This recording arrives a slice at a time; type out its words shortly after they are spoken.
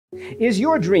Is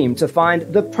your dream to find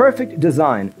the perfect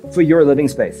design for your living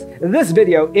space? This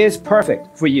video is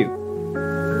perfect for you.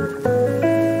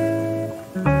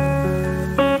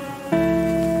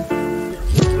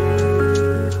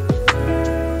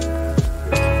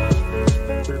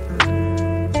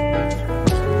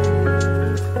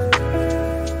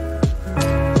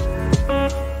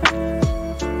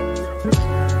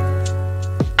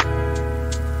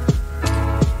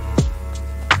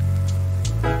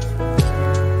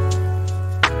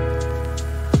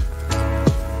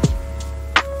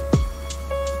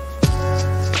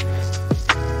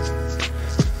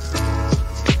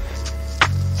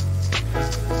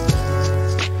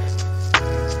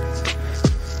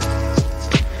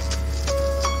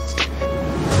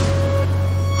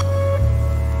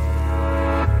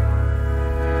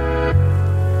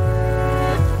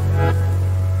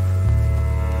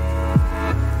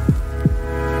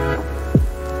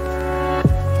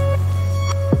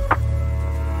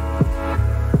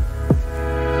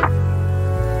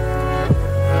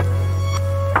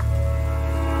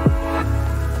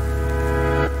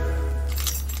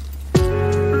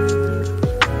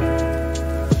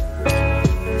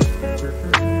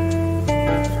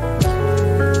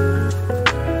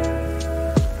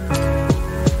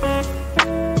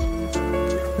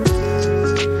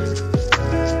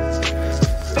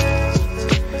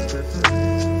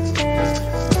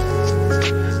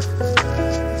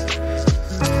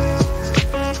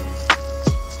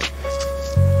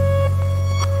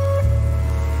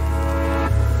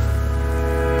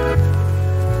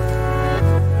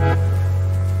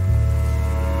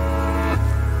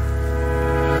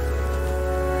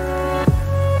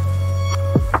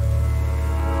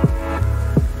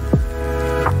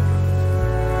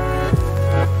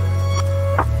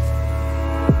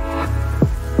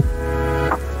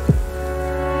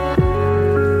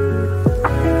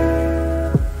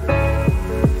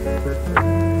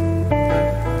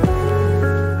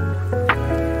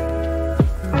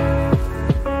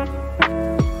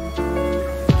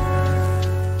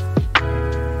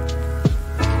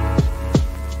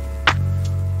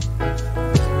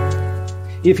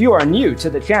 If you are new to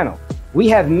the channel, we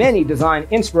have many design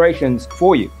inspirations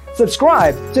for you.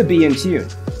 Subscribe to be in tune.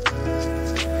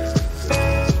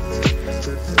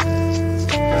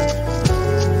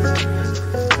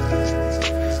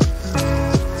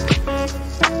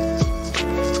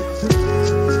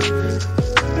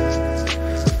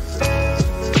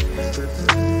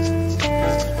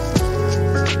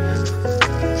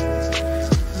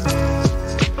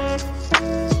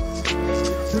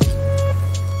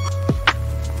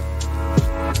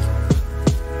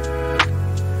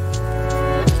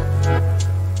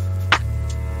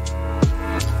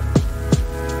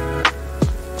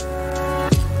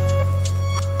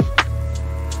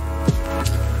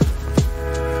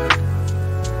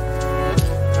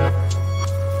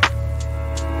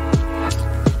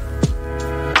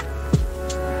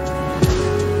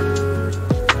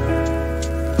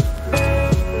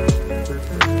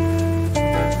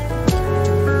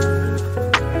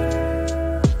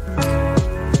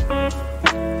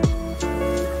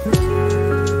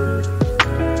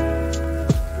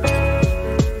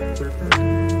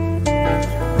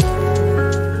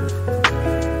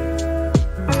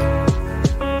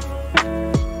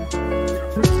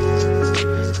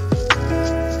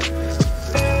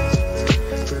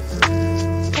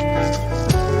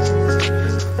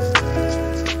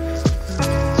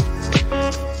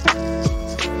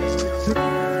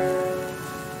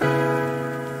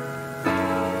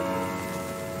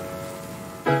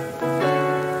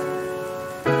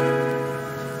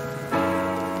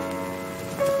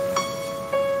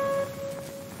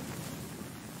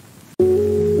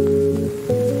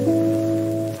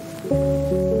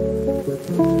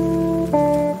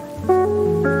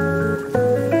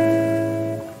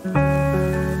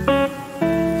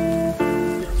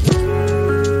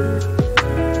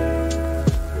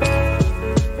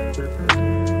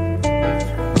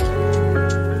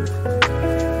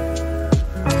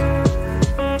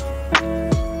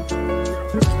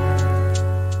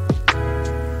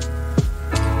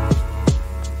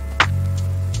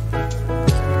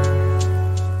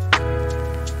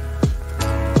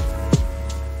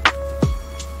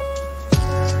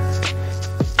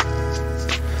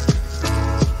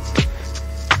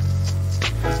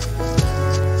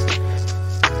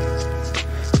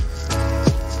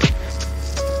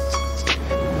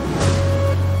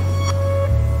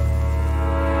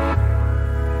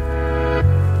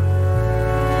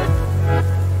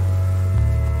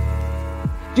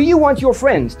 Do you want your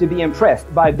friends to be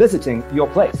impressed by visiting your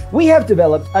place? We have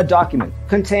developed a document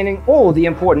containing all the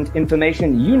important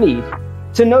information you need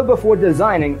to know before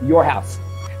designing your house.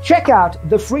 Check out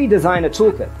the free designer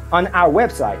toolkit on our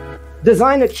website,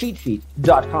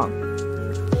 designercheatsheet.com.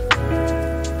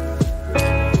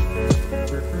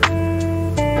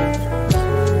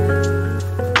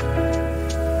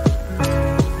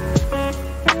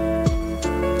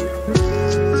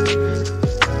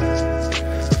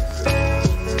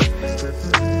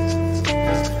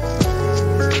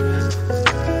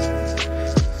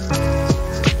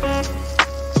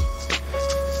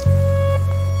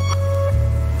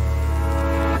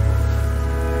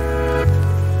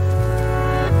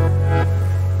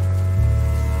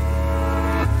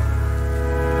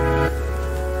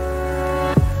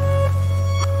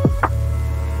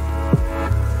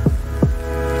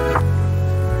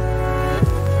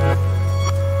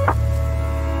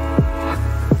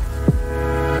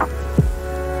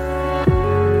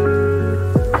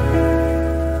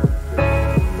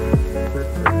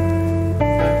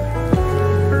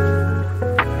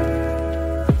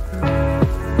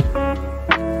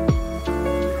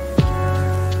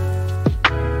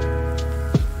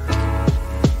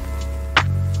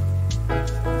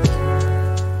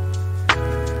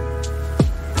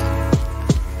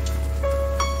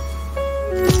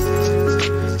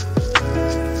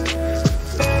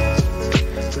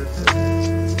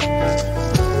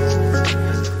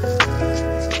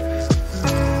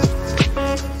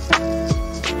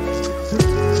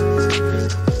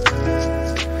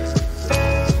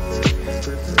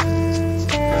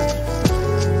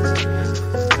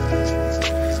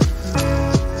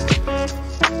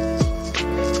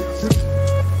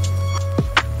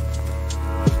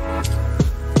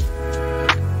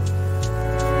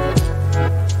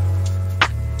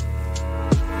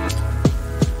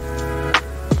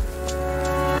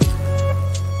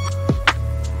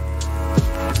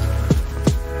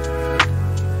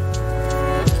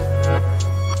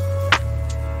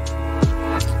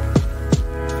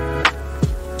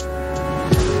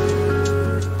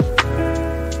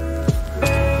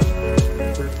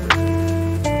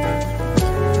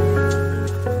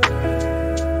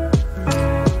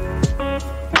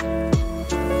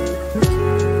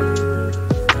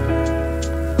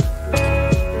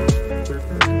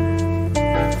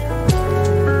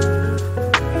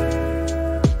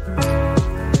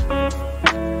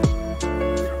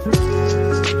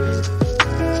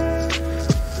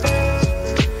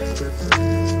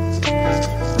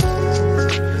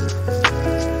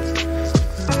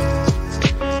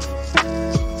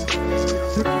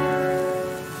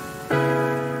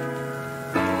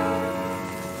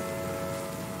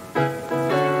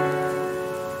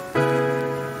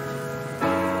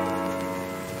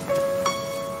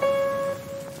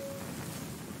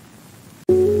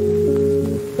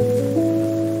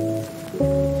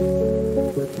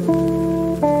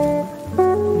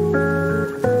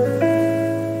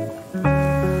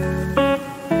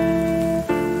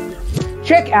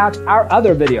 Check out our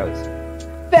other videos.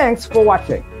 Thanks for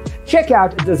watching. Check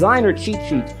out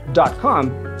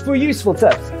designercheatsheet.com for useful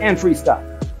tips and free stuff.